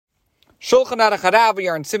Shulchan Aruch Harav, we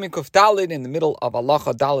are in Siman Kuf Daled in the middle of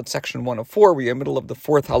Halacha Daled, section 104. We are in the middle of the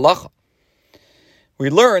fourth Halacha.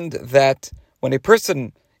 We learned that when a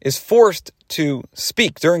person is forced to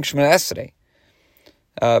speak during Shemoneh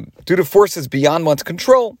Esrei, due to forces beyond one's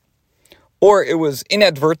control, or it was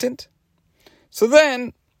inadvertent, so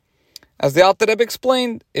then, as the Alter Rebbe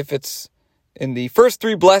explained, if it's in the first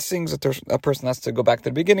three blessings, a person has to go back to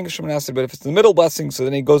the beginning of Shemoneh Esrei, but if it's in the middle blessing, so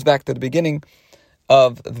then he goes back to the beginning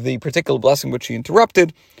of the particular blessing which he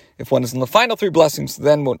interrupted. If one is in the final three blessings,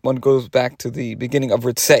 then one goes back to the beginning of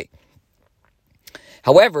Ritzei.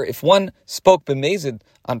 However, if one spoke b'mezid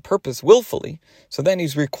on purpose willfully, so then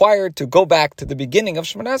he's required to go back to the beginning of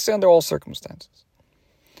Shemoneh Esrei under all circumstances.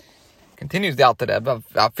 Continues the Alter Rebbe,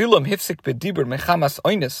 "Afilu hifsik b'dibur mechamas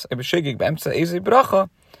oines ebeshegig be'emtza ezei bracha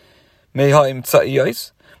meha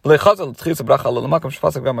imtza'iyos v'lechazal t'chis bracha l'lamakom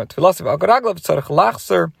shpasak v'amar tefilasi v'agaraglav tzarech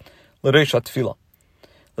lachser l'reish ha'tefila.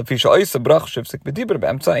 Lefisha ois brach shifsik b'dibur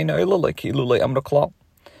be'emtza eina oila le'ki'ilu le'amra klal.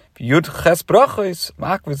 V'yud ches brachos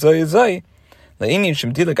ma'ak v'zoy zay le'inin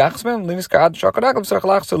shemdilik achsmem l'niskar ad shakaraglav tzarech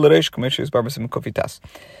lachser l'reish k'mishis barbasim kofitas."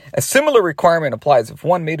 A similar requirement applies if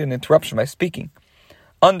one made an interruption by speaking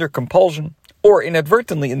under compulsion, or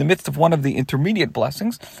inadvertently in the midst of one of the intermediate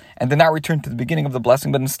blessings, and did not return to the beginning of the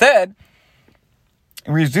blessing, but instead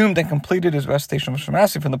resumed and completed his recitation of Shemoneh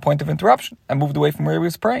Esrei from the point of interruption, and moved away from where he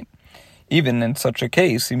was praying. Even in such a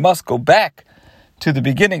case, he must go back to the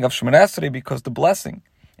beginning of Shemoneh Esrei, because the blessing,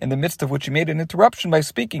 in the midst of which he made an interruption by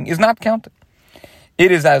speaking, is not counted.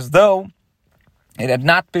 It is as though it had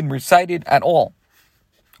not been recited at all.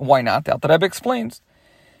 Why not? The Alter Rebbe explains.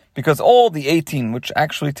 Because all the 18, which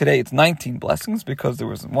actually today it's 19 blessings, because there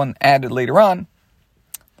was one added later on,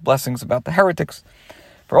 the blessings about the heretics,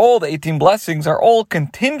 for all the 18 blessings are all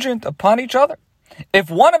contingent upon each other. If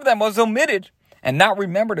one of them was omitted and not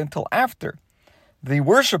remembered until after the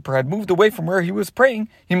worshiper had moved away from where he was praying,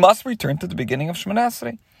 he must return to the beginning of Shemoneh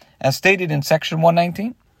Esrei, as stated in section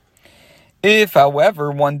 119. If,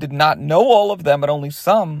 however, one did not know all of them, but only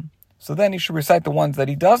some, so then he should recite the ones that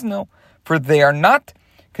he does know, for they are not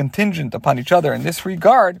contingent upon each other in this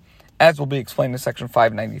regard, as will be explained in section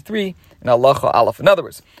 593 in Halacha Aleph. In other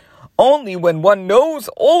words, only when one knows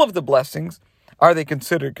all of the blessings are they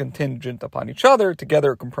considered contingent upon each other,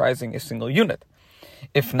 together comprising a single unit.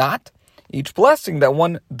 If not, each blessing that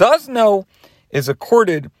one does know is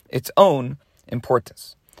accorded its own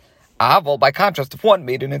importance. Well, by contrast, if one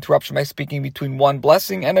made an interruption by speaking between one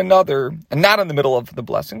blessing and another, and not in the middle of the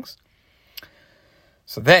blessings,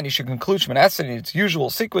 so then you should conclude Shemoneh Esrei in its usual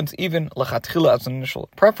sequence, even lechatchila as an initial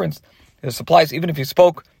preference. This applies even if you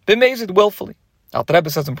spoke b'mezid willfully. Alter Rebbe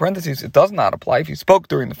says in parentheses, it does not apply if you spoke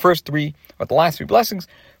during the first three or the last three blessings.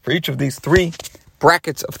 For each of these three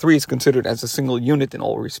brackets of three is considered as a single unit in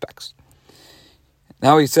all respects.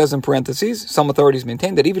 Now he says in parentheses, some authorities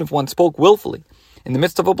maintain that even if one spoke willfully in the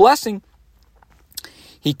midst of a blessing,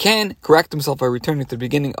 he can correct himself by returning to the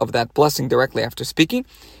beginning of that blessing directly after speaking.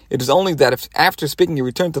 It is only that if after speaking he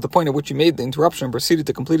returned to the point at which he made the interruption and proceeded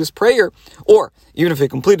to complete his prayer, or even if he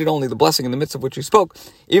completed only the blessing in the midst of which he spoke,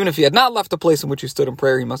 even if he had not left the place in which he stood in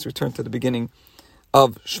prayer, he must return to the beginning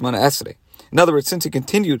of Shemoneh Esrei. In other words, since he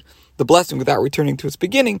continued the blessing without returning to its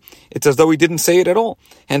beginning, it's as though he didn't say it at all.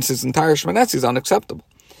 Hence, his entire Shemoneh Esrei is unacceptable.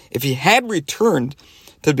 If he had returned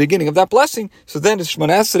to the beginning of that blessing, so then his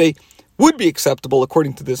Shemoneh Esrei would be acceptable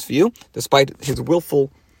according to this view, despite his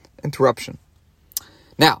willful interruption.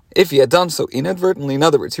 Now, if he had done so inadvertently, in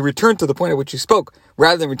other words, he returned to the point at which he spoke,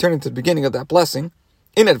 rather than returning to the beginning of that blessing,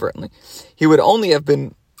 inadvertently, he would only have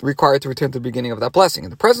been required to return to the beginning of that blessing.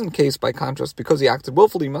 In the present case, by contrast, because he acted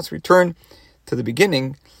willfully, he must return to the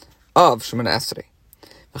beginning of Shemoneh Esrei.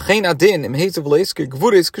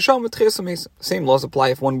 Same laws apply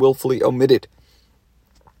if one willfully omitted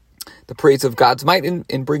the praise of God's might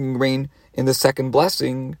in bringing rain in the second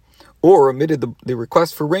blessing, or omitted the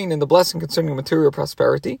request for rain in the blessing concerning material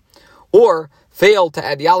prosperity, or failed to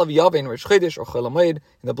add Yalav Yavin, Rosh Chodesh, or Chol Hamoed in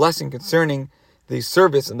the blessing concerning the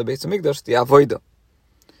service in the Beis Hamikdash, the Avodah.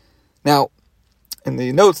 Now, in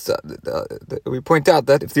the notes, we point out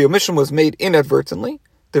that if the omission was made inadvertently,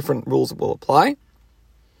 different rules will apply.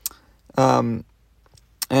 And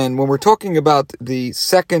when we're talking about the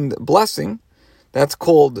second blessing, that's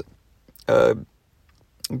called Gvuris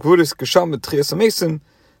Gesham Tchias HaMesim,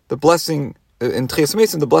 the blessing in Tchias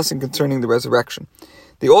HaMesim, the blessing concerning the resurrection.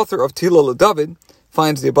 The author of Tehillah LeDavid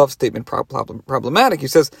finds the above statement problematic. He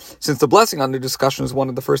says, since the blessing under discussion is one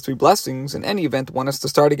of the first three blessings, in any event, one has to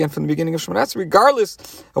start again from the beginning of Shemoneh Esrei, regardless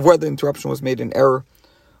of whether the interruption was made in error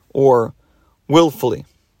or willfully.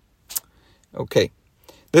 Okay,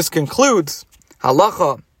 this concludes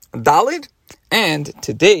Halacha Daled. And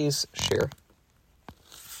today's share